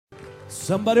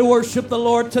Somebody worship the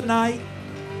Lord tonight.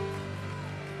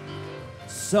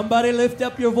 Somebody lift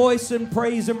up your voice and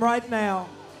praise Him right now.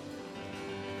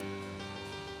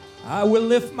 I will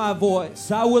lift my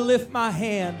voice. I will lift my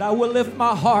hand. I will lift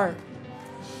my heart.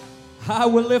 I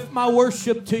will lift my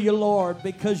worship to you, Lord,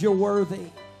 because you're worthy.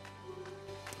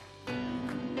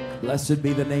 Blessed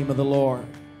be the name of the Lord.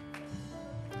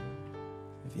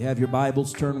 If you have your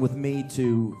Bibles, turn with me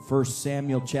to 1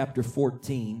 Samuel chapter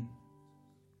 14.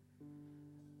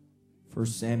 1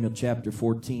 Samuel chapter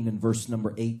 14 and verse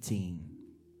number 18.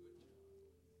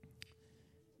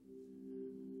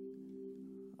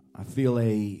 I feel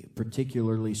a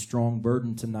particularly strong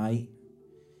burden tonight,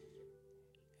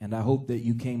 and I hope that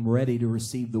you came ready to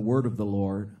receive the word of the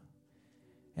Lord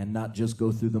and not just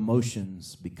go through the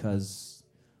motions, because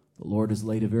the Lord has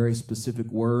laid a very specific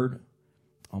word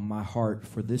on my heart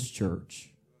for this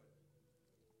church.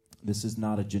 This is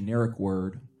not a generic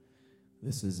word.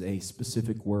 This is a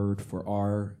specific word for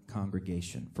our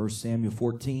congregation. 1 Samuel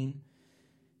 14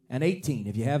 and 18.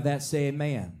 If you have that, say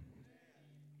amen.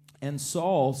 And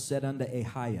Saul said unto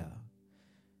Ahiah,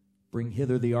 Bring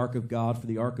hither the ark of God, for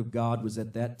the ark of God was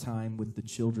at that time with the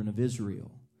children of Israel.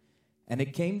 And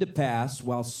it came to pass,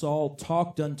 while Saul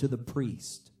talked unto the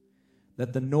priest,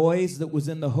 that the noise that was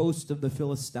in the host of the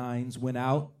Philistines went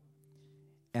out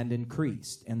and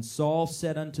increased. And Saul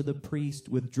said unto the priest,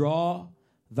 Withdraw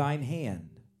thine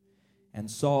hand. And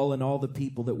Saul and all the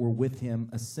people that were with him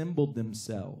assembled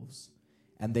themselves,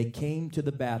 and they came to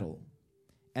the battle.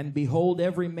 And behold,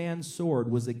 every man's sword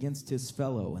was against his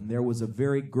fellow, and there was a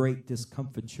very great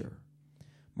discomfiture.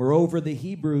 Moreover, the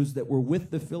Hebrews that were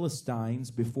with the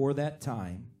Philistines before that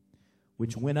time,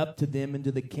 which went up to them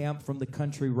into the camp from the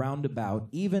country round about,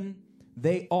 even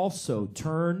they also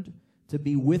turned to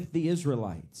be with the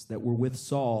Israelites that were with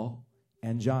Saul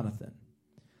and Jonathan.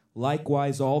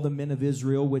 Likewise, all the men of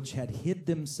Israel which had hid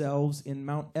themselves in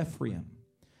Mount Ephraim,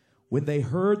 when they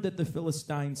heard that the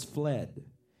Philistines fled,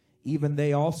 even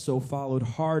they also followed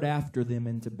hard after them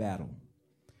into battle.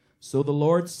 So the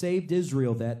Lord saved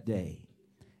Israel that day,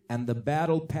 and the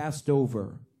battle passed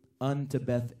over unto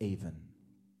Beth-aven.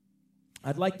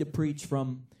 I'd like to preach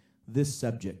from this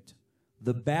subject.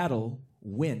 The battle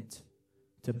went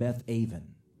to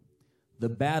Beth-aven. The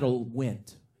battle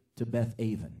went to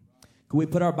Beth-aven. Can we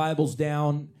put our Bibles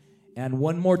down, and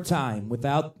one more time,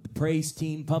 without the praise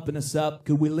team pumping us up,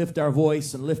 could we lift our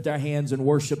voice and lift our hands and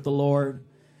worship the Lord?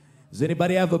 Does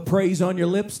anybody have a praise on your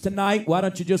lips tonight? Why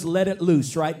don't you just let it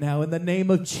loose right now in the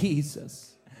name of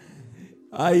Jesus?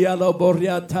 God,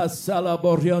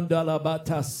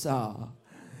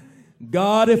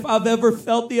 if I've ever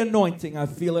felt the anointing, I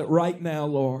feel it right now,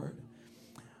 Lord.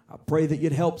 I pray that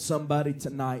you'd help somebody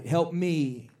tonight. Help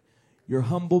me, your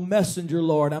humble messenger,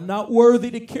 Lord. I'm not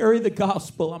worthy to carry the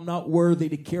gospel. I'm not worthy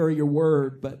to carry your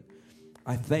word, but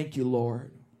I thank you,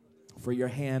 Lord, for your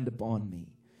hand upon me.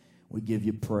 We give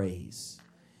you praise.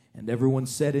 And everyone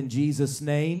said in Jesus'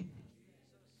 name,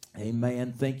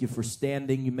 amen. Thank you for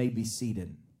standing. You may be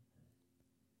seated.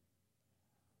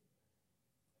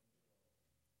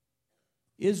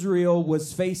 Israel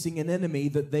was facing an enemy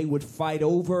that they would fight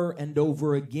over and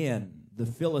over again, the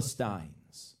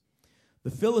Philistines. The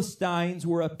Philistines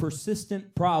were a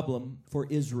persistent problem for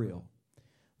Israel.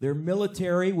 Their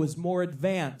military was more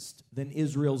advanced than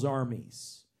Israel's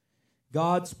armies.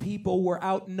 God's people were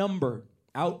outnumbered,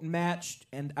 outmatched,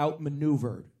 and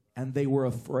outmaneuvered, and they were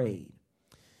afraid.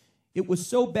 It was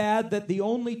so bad that the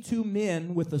only two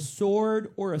men with a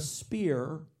sword or a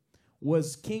spear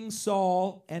was King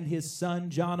Saul and his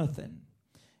son Jonathan.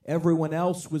 Everyone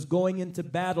else was going into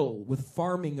battle with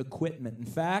farming equipment. In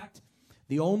fact,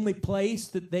 the only place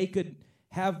that they could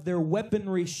have their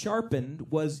weaponry sharpened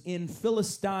was in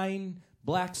Philistine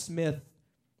blacksmith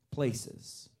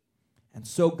places. And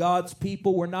so God's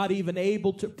people were not even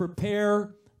able to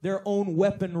prepare their own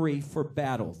weaponry for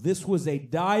battle. This was a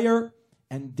dire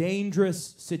and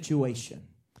dangerous situation.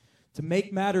 To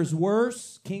make matters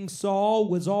worse, King Saul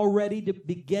was already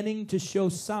beginning to show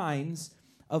signs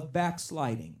of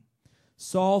backsliding.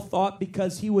 Saul thought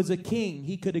because he was a king,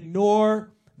 he could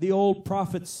ignore the old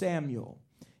prophet Samuel.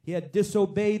 He had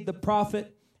disobeyed the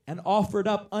prophet and offered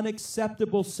up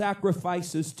unacceptable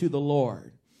sacrifices to the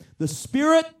Lord. The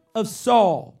spirit of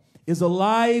Saul is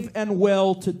alive and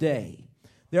well today.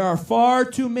 There are far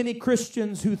too many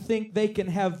Christians who think they can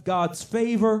have God's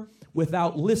favor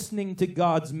without listening to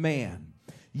God's man.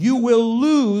 You will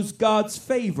lose God's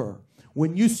favor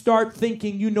when you start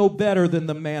thinking you know better than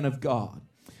the man of God.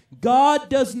 God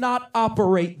does not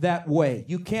operate that way.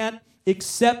 You can't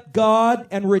accept God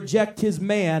and reject his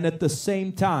man at the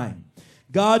same time.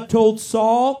 God told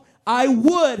Saul, I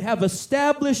would have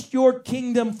established your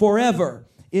kingdom forever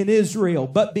in Israel.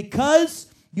 But because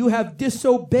you have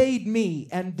disobeyed me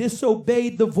and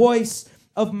disobeyed the voice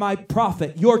of my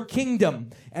prophet, your kingdom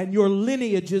and your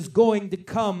lineage is going to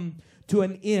come to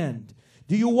an end.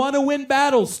 Do you want to win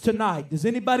battles tonight? Does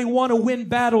anybody want to win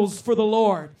battles for the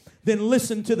Lord? Then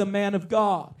listen to the man of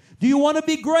God. Do you want to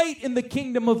be great in the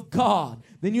kingdom of God?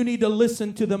 Then you need to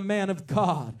listen to the man of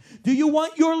God. Do you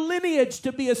want your lineage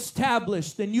to be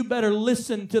established? Then you better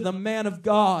listen to the man of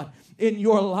God in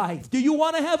your life. Do you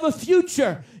want to have a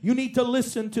future? You need to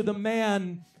listen to the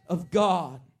man of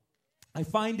God. I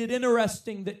find it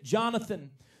interesting that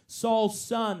Jonathan, Saul's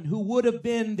son, who would have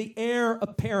been the heir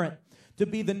apparent to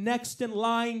be the next in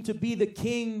line to be the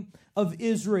king of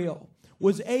Israel,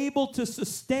 was able to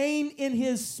sustain in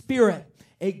his spirit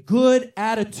a good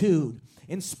attitude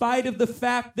in spite of the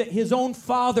fact that his own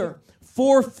father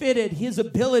forfeited his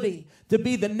ability to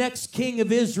be the next king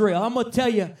of Israel. I'm going to tell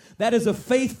you, that is a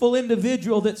faithful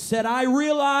individual that said, I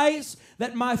realize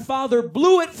that my father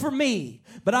blew it for me,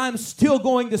 but I'm still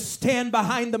going to stand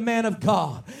behind the man of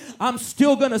God. I'm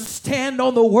still going to stand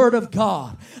on the word of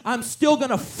God. I'm still going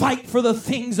to fight for the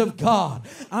things of God.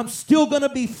 I'm still going to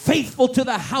be faithful to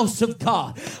the house of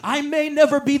God. I may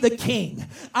never be the king.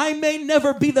 I may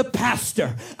never be the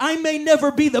pastor. I may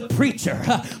never be the preacher,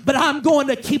 but I'm going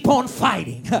to keep on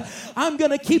fighting. I'm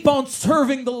going to keep on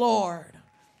serving the Lord.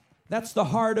 That's the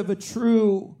heart of a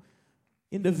true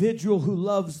individual who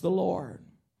loves the Lord.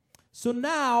 So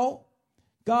now,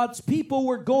 God's people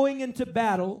were going into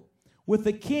battle with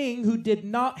a king who did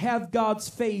not have God's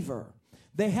favor.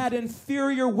 They had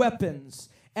inferior weapons,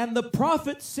 and the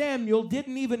prophet Samuel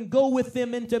didn't even go with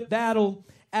them into battle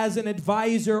as an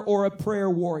advisor or a prayer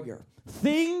warrior.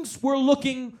 Things were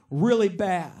looking really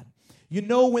bad. You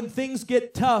know, when things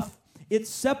get tough, it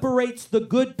separates the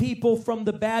good people from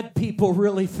the bad people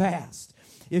really fast.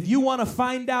 If you want to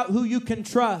find out who you can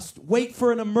trust, wait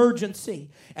for an emergency,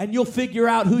 and you'll figure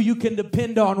out who you can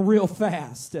depend on real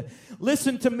fast.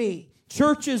 Listen to me.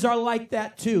 Churches are like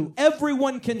that too.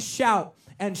 Everyone can shout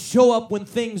and show up when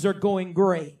things are going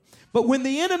great. But when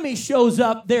the enemy shows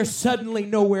up, they're suddenly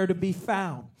nowhere to be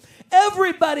found.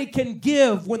 Everybody can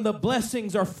give when the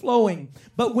blessings are flowing,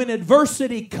 but when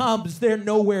adversity comes, they're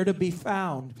nowhere to be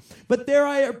found. But there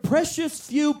are a precious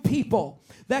few people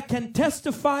that can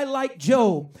testify like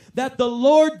Job, that the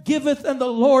Lord giveth and the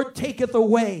Lord taketh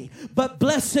away, but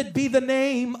blessed be the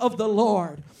name of the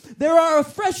Lord. There are a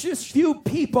precious few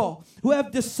people who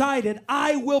have decided,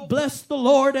 I will bless the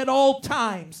Lord at all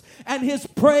times, and his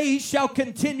praise shall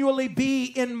continually be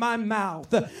in my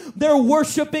mouth. They're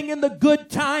worshiping in the good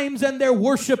times, and they're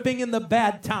worshiping in the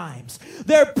bad times.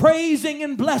 They're praising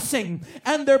in blessing,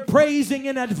 and they're praising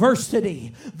in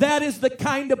adversity. That is the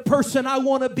kind of person I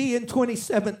want to be in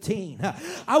 2017.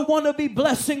 I want to be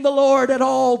blessing the Lord at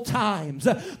all times,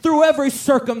 through every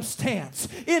circumstance,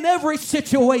 in every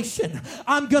situation.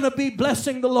 I'm going to be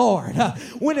blessing the Lord.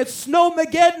 When it's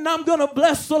Snowmageddon, I'm going to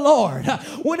bless the Lord.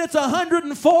 When it's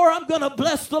 104, I'm going to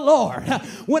bless the Lord.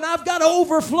 When I've got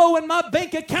overflow in my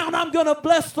bank account, I'm going to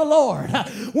bless the Lord.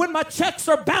 When my checks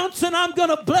are bouncing, I'm going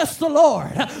to bless the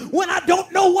Lord. When I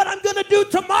don't know what I'm going to do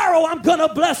tomorrow, I'm going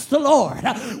to bless the Lord.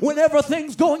 When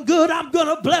everything's going good, I'm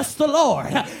going to bless the Lord.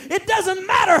 It doesn't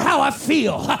matter how I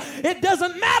feel. It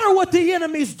doesn't matter what the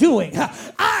enemy's doing.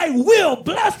 I will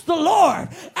bless the Lord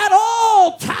at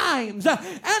all times,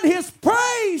 and his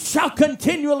praise shall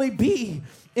continually be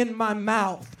in my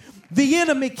mouth. The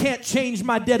enemy can't change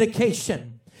my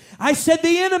dedication. I said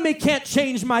the enemy can't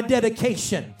change my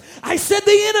dedication. I said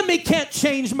the enemy can't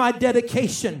change my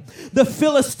dedication. The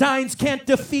Philistines can't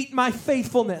defeat my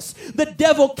faithfulness. The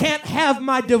devil can't have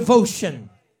my devotion.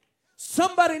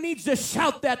 Somebody needs to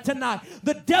shout that tonight.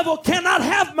 The devil cannot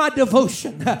have my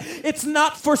devotion. It's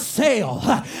not for sale.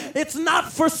 It's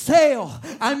not for sale.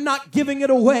 I'm not giving it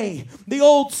away. The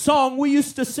old song, we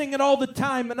used to sing it all the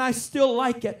time, and I still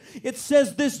like it. It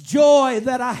says, this joy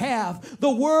that I have,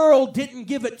 the world didn't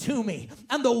give it to me,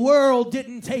 and the world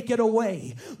didn't take it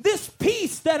away. This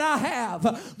peace that I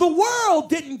have, the world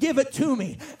didn't give it to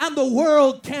me, and the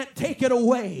world can't take it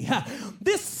away.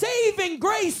 This saving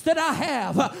grace that I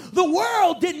have, the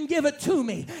world didn't give it to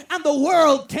me, and the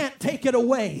world can't take it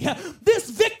away. This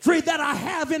victory that I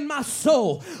have in my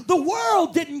soul, the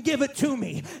world didn't give it to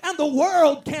me, and the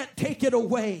world can't take it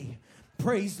away.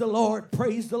 Praise the Lord,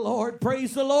 praise the Lord,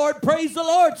 praise the Lord, praise the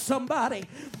Lord, somebody.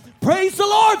 Praise the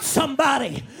Lord,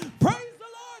 somebody. Praise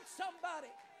the Lord, somebody.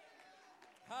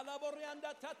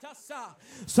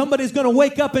 Somebody's going to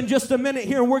wake up in just a minute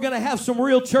here, and we're going to have some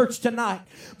real church tonight.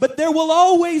 But there will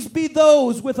always be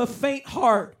those with a faint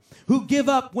heart who give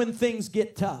up when things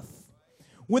get tough.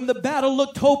 When the battle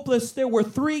looked hopeless, there were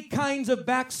three kinds of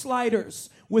backsliders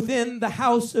within the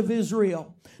house of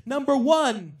Israel. Number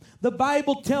one, the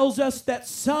Bible tells us that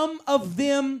some of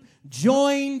them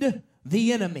joined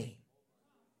the enemy.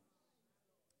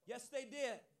 Yes, they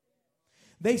did.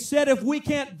 They said, if we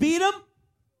can't beat them,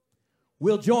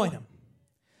 we'll join them.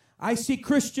 I see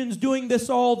Christians doing this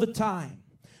all the time.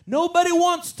 Nobody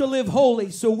wants to live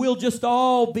holy, so we'll just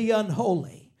all be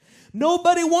unholy.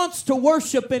 Nobody wants to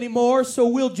worship anymore, so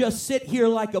we'll just sit here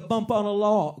like a bump on a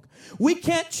log. We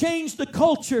can't change the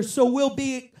culture, so we'll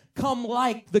become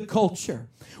like the culture.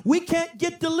 We can't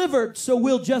get delivered, so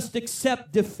we'll just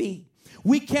accept defeat.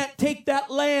 We can't take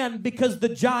that land because the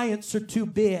giants are too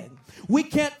big. We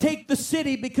can't take the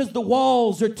city because the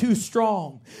walls are too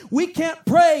strong. We can't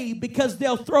pray because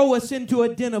they'll throw us into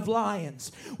a den of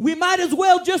lions. We might as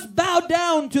well just bow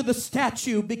down to the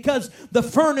statue because the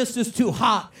furnace is too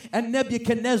hot and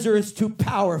Nebuchadnezzar is too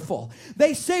powerful.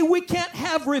 They say we can't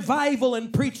have revival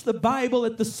and preach the Bible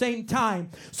at the same time.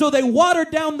 So they water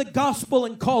down the gospel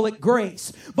and call it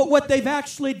grace. But what they've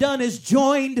actually done is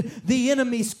joined the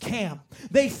enemy's camp.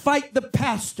 They fight the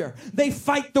pastor. They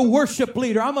fight the worship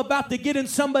leader. I'm about to get in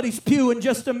somebody's pew in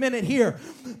just a minute here.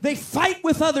 They fight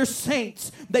with other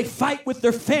saints. They fight with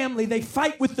their family. They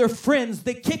fight with their friends.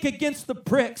 They kick against the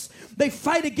pricks. They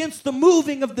fight against the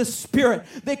moving of the Spirit.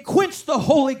 They quench the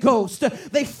Holy Ghost.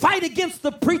 They fight against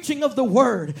the preaching of the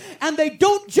Word. And they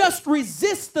don't just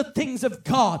resist the things of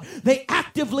God. They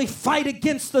actively fight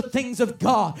against the things of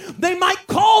God. They might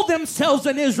call themselves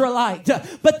an Israelite,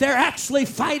 but they're actually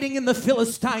fighting in the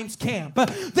Philistines' camp.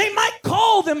 They might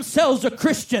call themselves a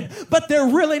Christian, but they're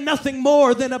really nothing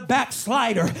more than a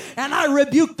backslider. And I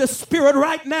rebuke the spirit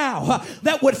right now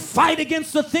that would fight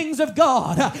against the things of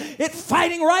God. It's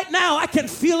fighting right now. I can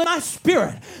feel in my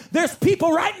spirit. There's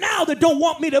people right now that don't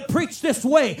want me to preach this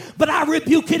way, but I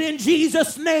rebuke it in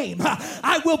Jesus' name.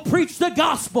 I will preach the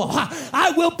gospel.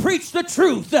 I will preach the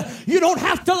truth. You don't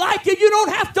have to like it. You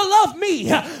don't have to love me,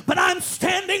 but I'm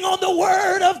standing on the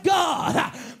word of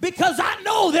God. Because I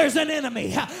know there's an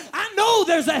enemy. I know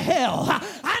there's a hell.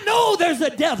 I know there's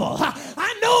a devil.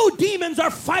 I know demons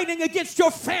are fighting against your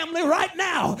family right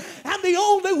now. And the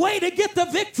only way to get the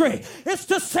victory is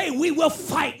to say we will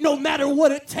fight no matter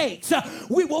what it takes.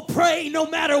 We will pray no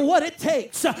matter what it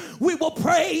takes. We will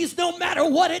praise no matter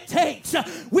what it takes.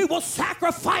 We will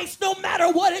sacrifice no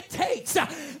matter what it takes.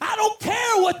 I don't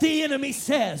care what the enemy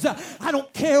says. I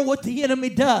don't care what the enemy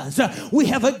does. We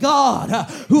have a God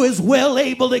who is well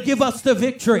able to give us the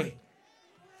victory.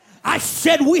 I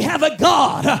said we have a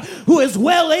God who is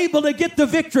well able to get the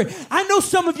victory. I know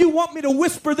some of you want me to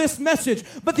whisper this message,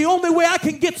 but the only way I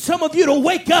can get some of you to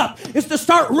wake up is to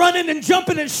start running and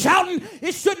jumping and shouting.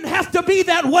 It shouldn't have to be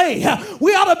that way.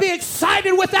 We ought to be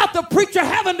excited without the preacher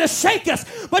having to shake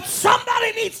us, but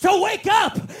somebody needs to wake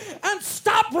up and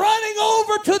stop running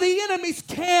over to the enemy's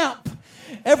camp.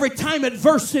 Every time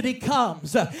adversity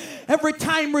comes, every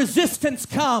time resistance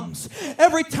comes,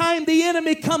 every time the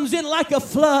enemy comes in like a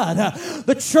flood,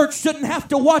 the church shouldn't have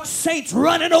to watch saints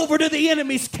running over to the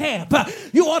enemy's camp.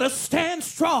 You ought to stand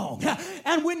strong.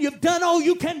 And when you've done all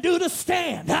you can do to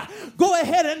stand, go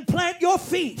ahead and plant your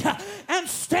feet and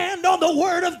stand on the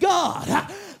word of God.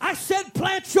 I said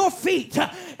plant your feet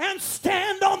and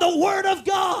stand on the word of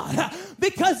God.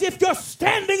 Because if you're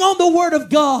standing on the word of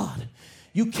God,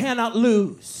 you cannot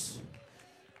lose.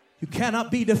 You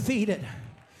cannot be defeated.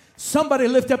 Somebody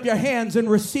lift up your hands and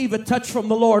receive a touch from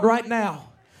the Lord right now.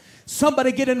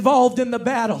 Somebody get involved in the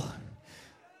battle.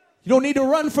 You don't need to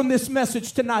run from this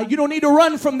message tonight. You don't need to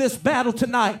run from this battle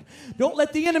tonight. Don't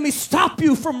let the enemy stop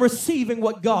you from receiving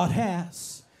what God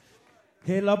has.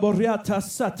 Hela borianda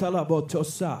tasata la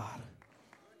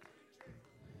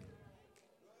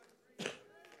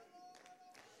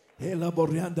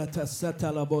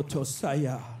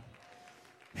botosaya.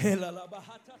 Hela la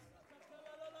bahata.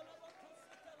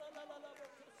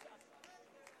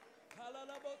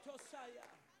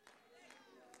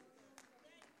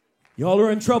 Y'all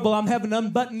are in trouble. I'm having to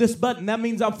unbutton this button. That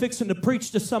means I'm fixing to preach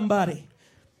to somebody.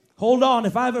 Hold on.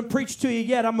 If I haven't preached to you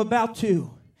yet, I'm about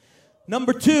to.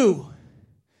 Number 2,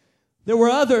 there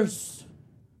were others.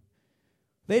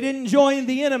 They didn't join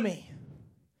the enemy,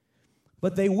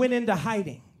 but they went into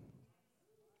hiding.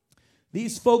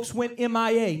 These folks went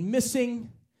MIA,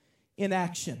 missing in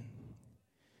action.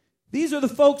 These are the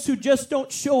folks who just don't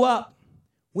show up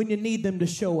when you need them to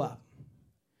show up.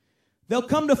 They'll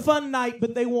come to fun night,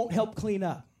 but they won't help clean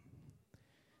up.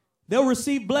 They'll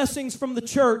receive blessings from the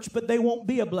church, but they won't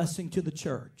be a blessing to the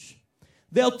church.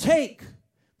 They'll take,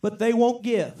 but they won't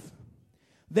give.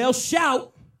 They'll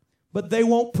shout, but they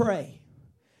won't pray.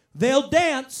 They'll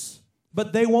dance,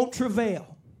 but they won't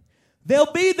travail.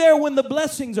 They'll be there when the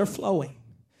blessings are flowing.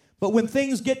 But when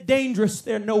things get dangerous,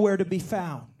 they're nowhere to be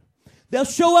found. They'll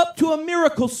show up to a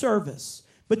miracle service,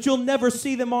 but you'll never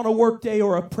see them on a work day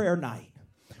or a prayer night.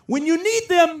 When you need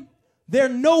them, they're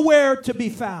nowhere to be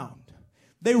found.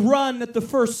 They run at the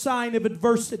first sign of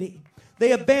adversity.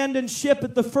 They abandon ship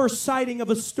at the first sighting of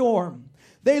a storm.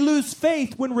 They lose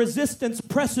faith when resistance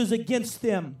presses against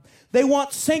them. They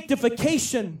want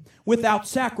sanctification without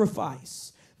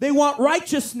sacrifice. They want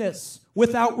righteousness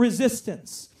without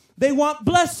resistance. They want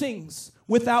blessings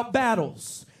without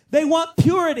battles. They want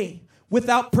purity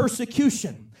without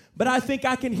persecution. But I think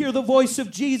I can hear the voice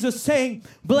of Jesus saying,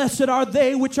 blessed are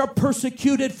they which are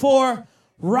persecuted for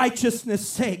righteousness'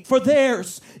 sake, for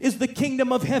theirs is the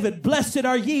kingdom of heaven. Blessed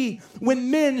are ye when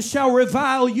men shall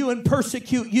revile you and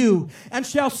persecute you, and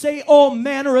shall say all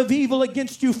manner of evil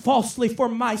against you falsely for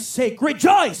my sake.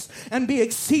 Rejoice and be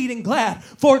exceeding glad,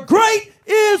 for great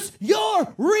is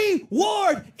your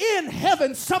reward in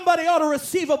heaven. Somebody ought to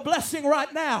receive a blessing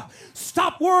right now.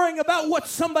 Stop worrying about what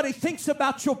somebody thinks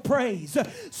about your praise.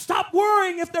 Stop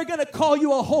worrying if they're going to call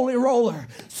you a holy roller.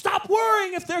 Stop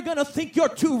worrying if they're going to think you're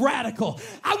too radical.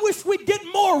 I wish we'd get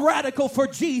more radical for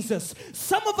Jesus.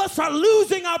 Some of us are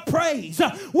losing our praise.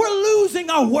 We're losing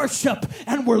our worship,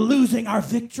 and we're losing our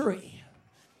victory.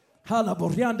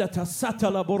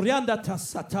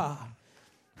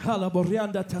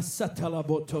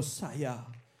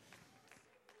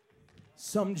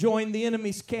 Some joined the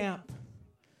enemy's camp.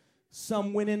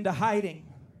 Some went into hiding.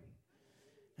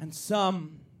 And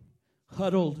some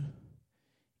huddled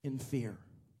in fear.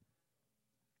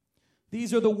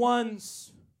 These are the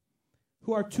ones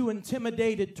who are too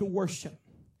intimidated to worship.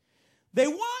 They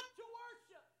want to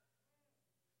worship,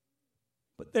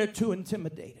 but they're too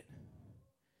intimidated.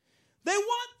 They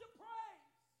want to pray,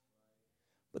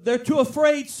 but they're too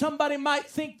afraid somebody might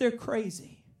think they're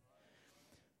crazy.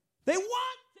 They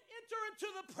want to enter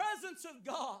into the presence of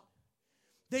God.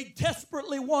 They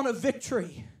desperately want a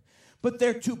victory, but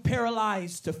they're too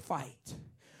paralyzed to fight.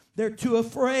 They're too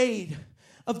afraid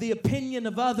of the opinion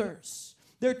of others.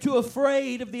 They're too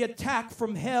afraid of the attack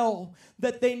from hell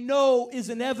that they know is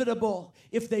inevitable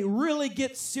if they really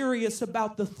get serious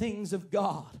about the things of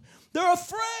God. They're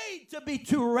afraid to be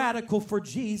too radical for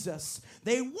Jesus.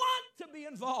 They want to be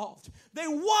involved. They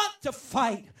want to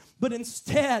fight. But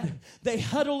instead, they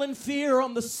huddle in fear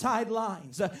on the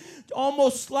sidelines.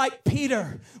 Almost like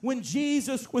Peter, when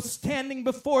Jesus was standing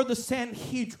before the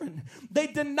Sanhedrin. They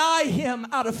deny him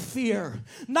out of fear.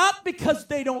 Not because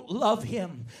they don't love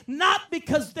him. Not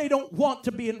because they don't want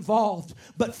to be involved.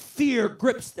 But fear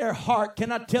grips their heart.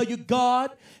 Can I tell you,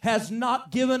 God has not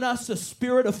given us a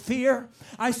spirit of fear.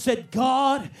 I said,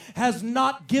 God has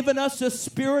not given us a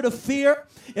spirit of fear.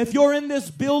 If you're in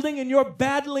this building and you're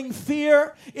battling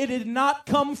fear, it did not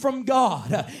come from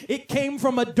God. It came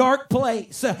from a dark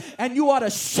place. And you ought to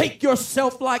shake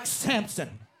yourself like Samson.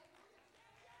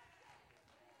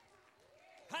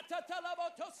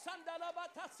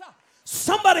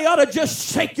 Somebody ought to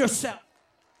just shake yourself.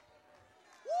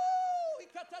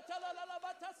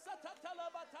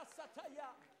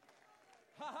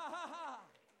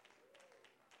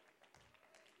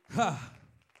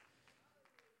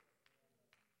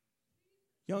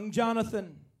 Young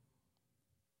Jonathan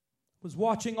was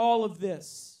watching all of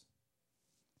this,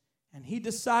 and he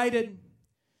decided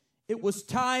it was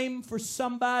time for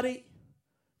somebody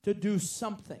to do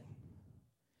something.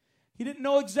 He didn't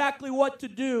know exactly what to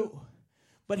do,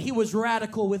 but he was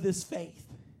radical with his faith.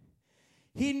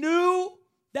 He knew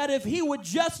that if he would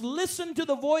just listen to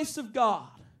the voice of God,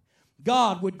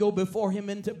 God would go before him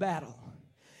into battle.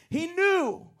 He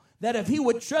knew that if he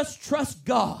would just trust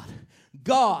God,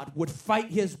 God would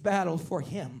fight his battle for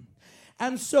him.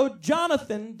 And so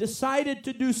Jonathan decided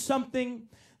to do something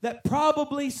that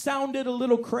probably sounded a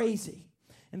little crazy.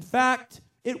 In fact,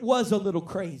 it was a little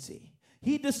crazy.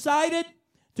 He decided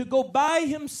to go by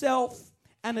himself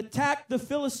and attack the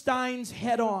Philistines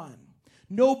head on.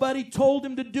 Nobody told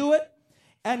him to do it,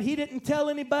 and he didn't tell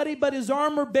anybody but his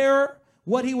armor bearer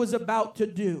what he was about to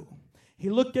do. He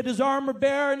looked at his armor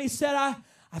bearer and he said,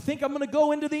 I think I'm going to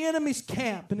go into the enemy's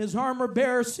camp. And his armor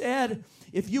bearer said,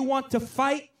 if you want to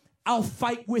fight, I'll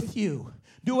fight with you.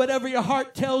 Do whatever your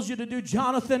heart tells you to do,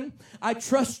 Jonathan. I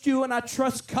trust you and I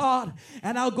trust God,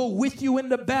 and I'll go with you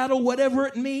into battle, whatever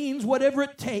it means, whatever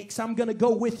it takes. I'm going to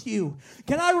go with you.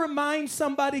 Can I remind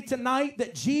somebody tonight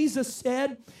that Jesus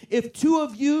said, if two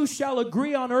of you shall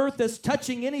agree on earth as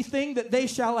touching anything that they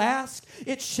shall ask,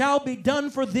 it shall be done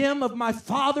for them of my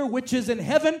Father which is in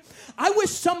heaven. I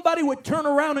wish somebody would turn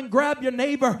around and grab your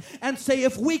neighbor and say,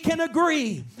 if we can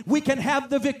agree, we can have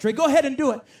the victory. Go ahead and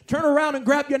do it. Turn around and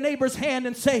grab your neighbor's hand and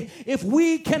and say, if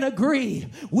we can agree,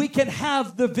 we can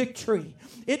have the victory.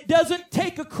 It doesn't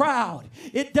take a crowd.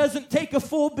 It doesn't take a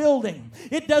full building.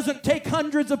 It doesn't take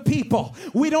hundreds of people.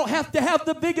 We don't have to have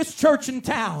the biggest church in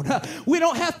town. We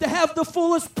don't have to have the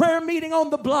fullest prayer meeting on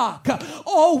the block.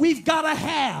 All we've got to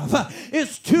have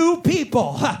is two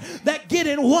people that get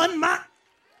in one mind.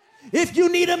 If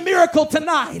you need a miracle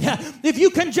tonight, if you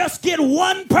can just get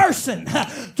one person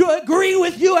to agree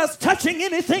with you as touching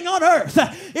anything on earth,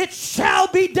 it shall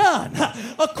be done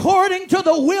according to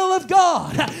the will of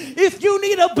God. If you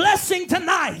need a blessing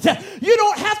tonight, you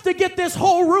don't have to get this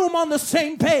whole room on the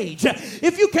same page.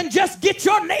 If you can just get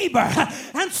your neighbor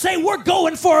and say, we're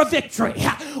going for a victory.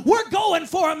 We're going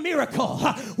for a miracle.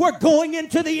 We're going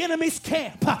into the enemy's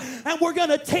camp and we're going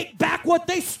to take back what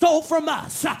they stole from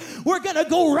us. We're going to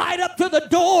go right up to the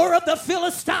door of the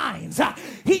Philistines.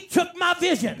 He took my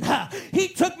vision. He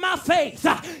took my faith.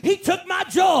 He took my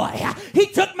joy. He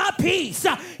took my peace.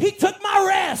 He took my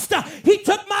rest. He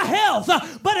took my health.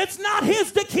 But it's not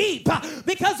his to keep,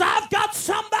 because I've got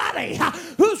somebody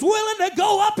who's willing to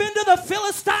go up into the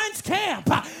Philistines' camp,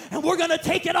 and we're going to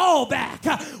take it all back.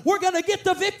 We're going to get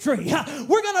the victory.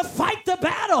 We're going to fight the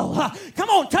battle. Come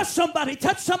on, touch somebody,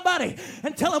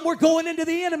 and tell them we're going into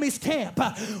the enemy's camp.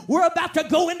 We're about to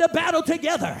go into battle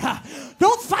together.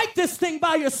 Don't fight this thing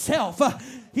by yourself.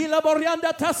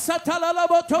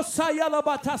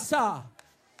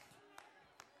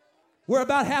 We're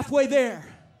about halfway there.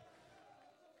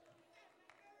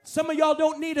 Some of y'all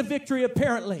don't need a victory,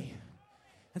 apparently.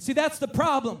 And see, that's the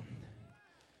problem.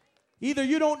 Either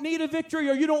you don't need a victory,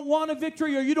 or you don't want a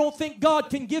victory, or you don't think God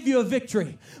can give you a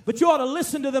victory. But you ought to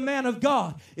listen to the man of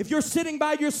God. If you're sitting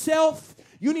by yourself,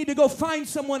 you need to go find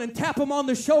someone and tap them on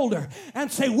the shoulder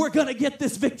and say, we're going to get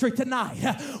this victory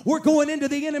tonight. We're going into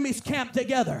the enemy's camp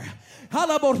together.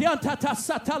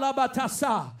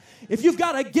 If you've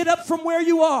got to get up from where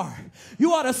you are,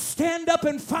 you ought to stand up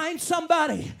and find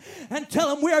somebody and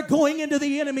tell them we are going into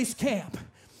the enemy's camp.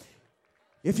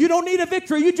 If you don't need a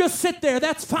victory, you just sit there.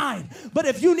 That's fine. But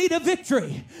if you need a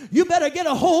victory, you better get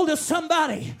a hold of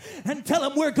somebody and tell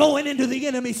them we're going into the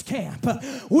enemy's camp.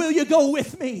 Will you go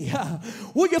with me?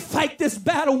 Will you fight this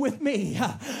battle with me?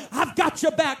 I've got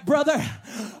your back, brother.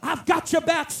 I've got your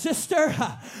back, sister.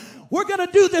 We're going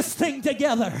to do this thing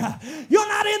together. You're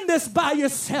not in this by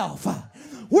yourself.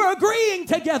 We're agreeing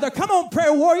together. Come on,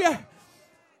 prayer warrior.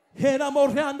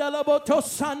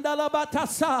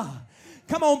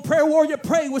 Come on, prayer warrior,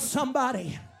 pray with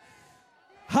somebody.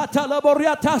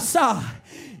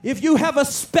 If you have a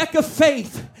speck of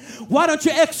faith, why don't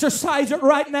you exercise it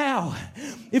right now?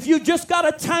 If you just got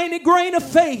a tiny grain of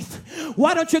faith,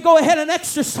 why don't you go ahead and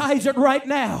exercise it right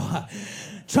now?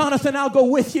 Jonathan, I'll go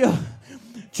with you.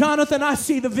 Jonathan, I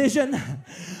see the vision.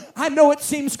 I know it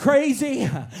seems crazy.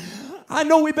 I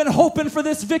know we've been hoping for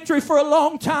this victory for a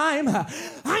long time.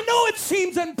 I know it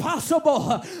seems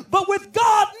impossible, but with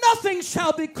God, nothing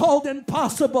shall be called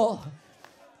impossible.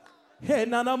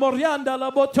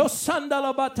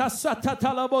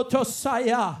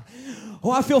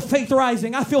 Oh, I feel faith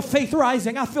rising. I feel faith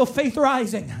rising. I feel faith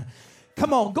rising.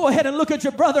 Come on, go ahead and look at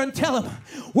your brother and tell him,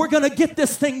 we're going to get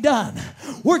this thing done.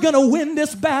 We're going to win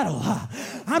this battle.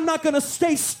 I'm not going to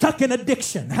stay stuck in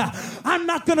addiction. I'm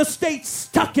not going to stay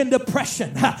stuck in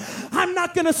depression. I'm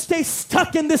not going to stay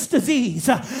stuck in this disease.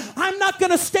 I'm not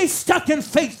going to stay stuck in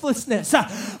faithlessness.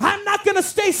 I'm not going to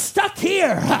stay stuck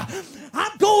here.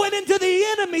 I'm going into the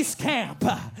enemy's camp.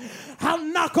 I'll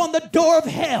knock on the door of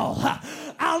hell.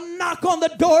 I'll knock on the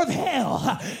door of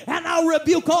hell, and I'll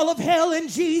rebuke all of hell in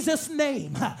Jesus'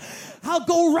 name. I'll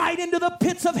go right into the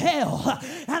pits of hell,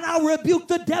 and I'll rebuke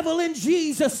the devil in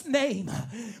Jesus' name.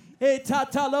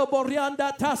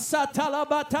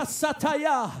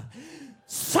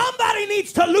 Somebody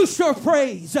needs to loose your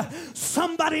praise.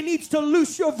 Somebody needs to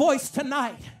loose your voice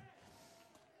tonight.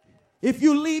 If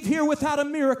you leave here without a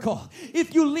miracle,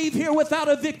 if you leave here without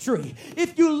a victory,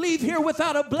 if you leave here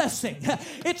without a blessing,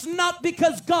 it's not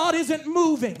because God isn't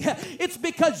moving. It's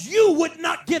because you would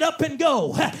not get up and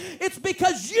go. It's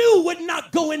because you would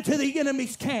not go into the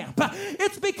enemy's camp.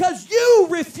 It's because you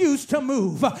refuse to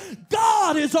move.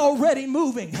 God is already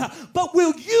moving, but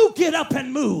will you get up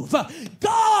and move?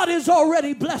 God is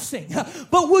already blessing,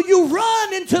 but will you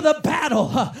run into the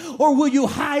battle, or will you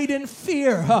hide in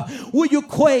fear? Will you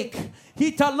quake?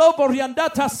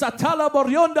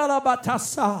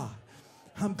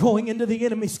 I'm going into the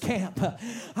enemy's camp.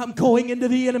 I'm going into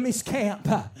the enemy's camp.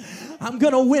 I'm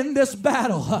going to win this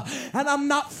battle. And I'm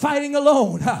not fighting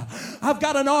alone. I've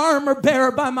got an armor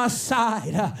bearer by my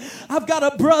side. I've got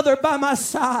a brother by my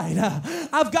side.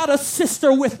 I've got a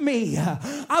sister with me.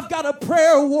 I've got a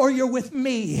prayer warrior with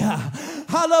me.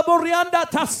 I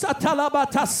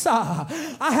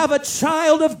have a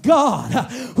child of God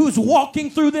who's walking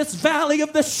through this valley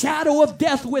of the shadow of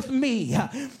death with me.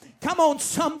 Come on,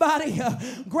 somebody.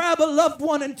 Grab a loved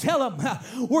one and tell them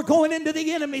we're going into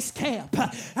the enemy's camp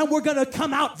and we're going to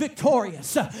come out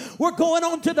victorious. We're going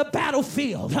on to the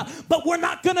battlefield, but we're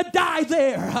not going to die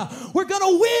there. We're going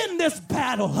to win this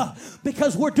battle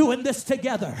because we're doing this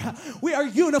together. We are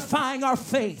unifying our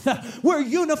faith. We're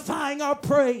unifying our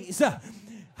praise.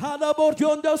 Come on,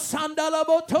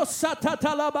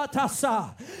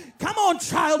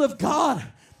 child of God.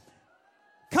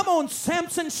 Come on,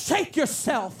 Samson, shake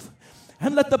yourself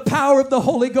and let the power of the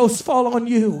Holy Ghost fall on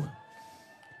you.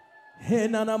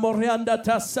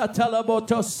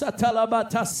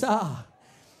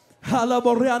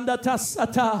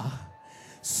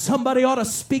 Somebody ought to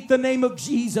speak the name of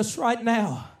Jesus right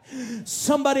now.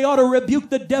 Somebody ought to rebuke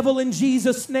the devil in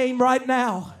Jesus' name right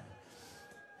now.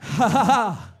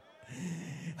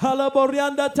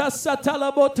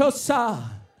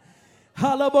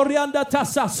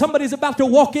 Somebody's about to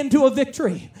walk into a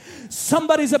victory.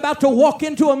 Somebody's about to walk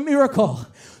into a miracle.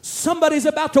 Somebody's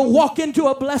about to walk into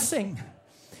a blessing.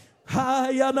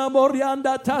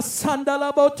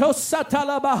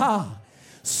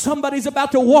 Somebody's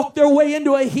about to walk their way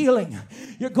into a healing.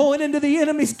 You're going into the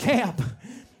enemy's camp.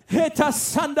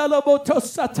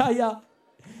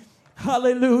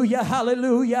 Hallelujah,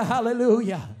 hallelujah,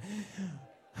 hallelujah.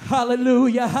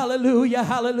 Hallelujah, hallelujah,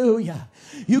 hallelujah.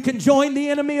 You can join the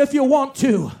enemy if you want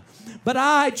to, but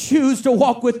I choose to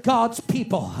walk with God's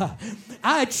people.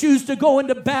 I choose to go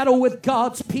into battle with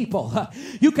God's people.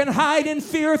 You can hide in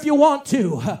fear if you want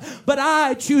to, but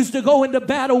I choose to go into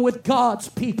battle with God's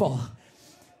people.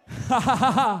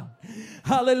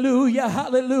 Hallelujah,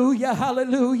 hallelujah,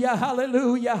 hallelujah,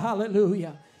 hallelujah,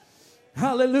 hallelujah.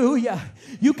 Hallelujah.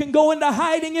 You can go into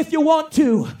hiding if you want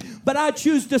to, but I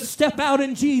choose to step out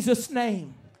in Jesus'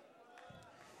 name.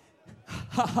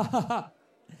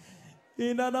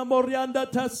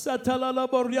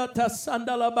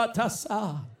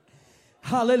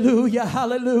 Hallelujah,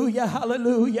 hallelujah,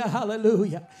 hallelujah,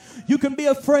 hallelujah. You can be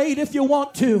afraid if you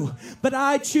want to, but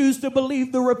I choose to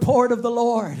believe the report of the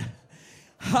Lord.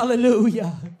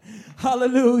 Hallelujah,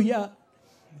 hallelujah.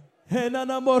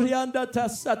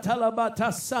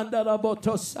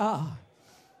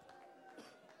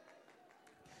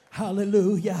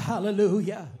 Hallelujah,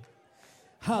 hallelujah.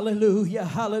 Hallelujah,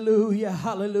 hallelujah,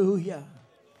 hallelujah.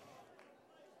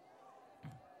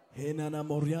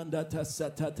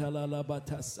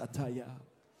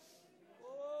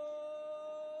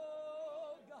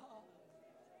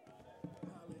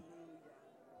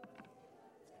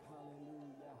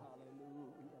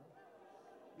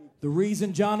 The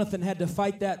reason Jonathan had to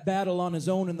fight that battle on his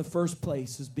own in the first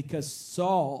place is because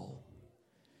Saul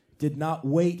did not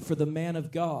wait for the man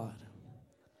of God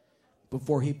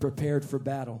before he prepared for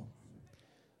battle.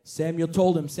 Samuel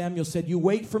told him, Samuel said, you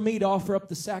wait for me to offer up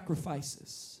the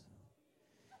sacrifices.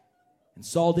 And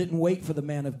Saul didn't wait for the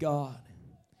man of God.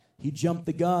 He jumped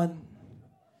the gun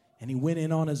and he went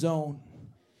in on his own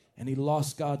and he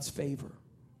lost God's favor.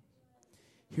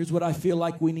 Here's what I feel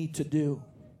like we need to do.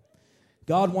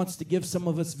 God wants to give some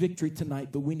of us victory tonight,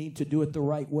 but we need to do it the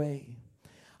right way.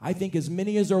 I think as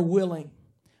many as are willing,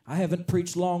 I haven't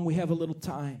preached long, we have a little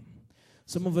time.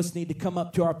 Some of us need to come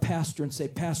up to our pastor and say,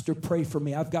 Pastor, pray for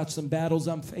me. I've got some battles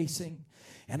I'm facing,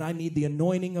 and I need the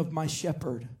anointing of my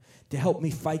shepherd to help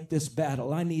me fight this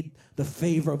battle. I need the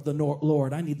favor of the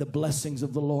Lord. I need the blessings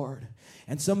of the Lord.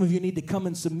 And some of you need to come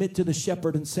and submit to the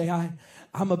shepherd and say,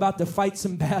 I'm about to fight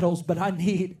some battles, but I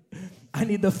need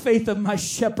the faith of my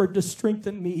shepherd to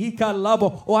strengthen me.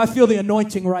 Oh, I feel the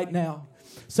anointing right now.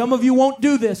 Some of you won't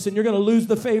do this and you're going to lose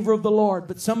the favor of the Lord.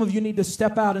 But some of you need to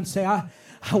step out and say, I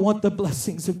want the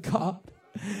blessings of God.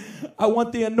 I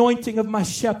want the anointing of my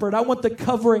shepherd. I want the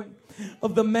covering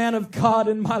of the man of God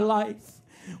in my life.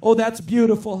 Oh, that's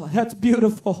beautiful. That's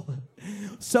beautiful.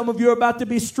 Some of you are about to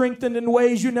be strengthened in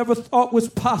ways you never thought was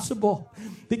possible.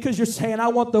 Because you're saying, I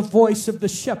want the voice of the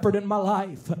shepherd in my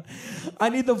life. I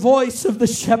need the voice of the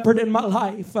shepherd in my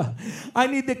life. I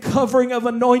need the covering of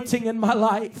anointing in my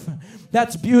life.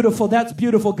 That's beautiful. That's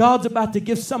beautiful. God's about to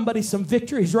give somebody some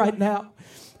victories right now.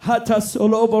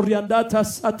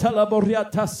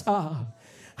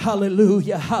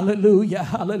 Hallelujah, hallelujah,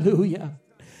 hallelujah.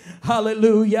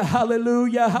 Hallelujah,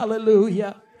 hallelujah,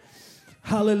 hallelujah.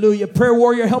 Hallelujah. Prayer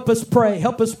warrior, help us pray.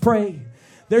 Help us pray.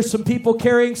 There's some people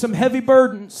carrying some heavy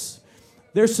burdens.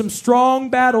 There's some strong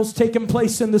battles taking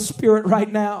place in the spirit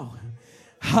right now.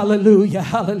 Hallelujah,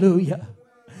 hallelujah.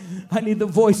 I need the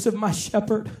voice of my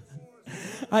shepherd.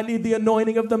 I need the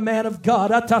anointing of the man of God.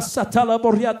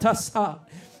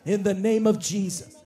 in the name of Jesus.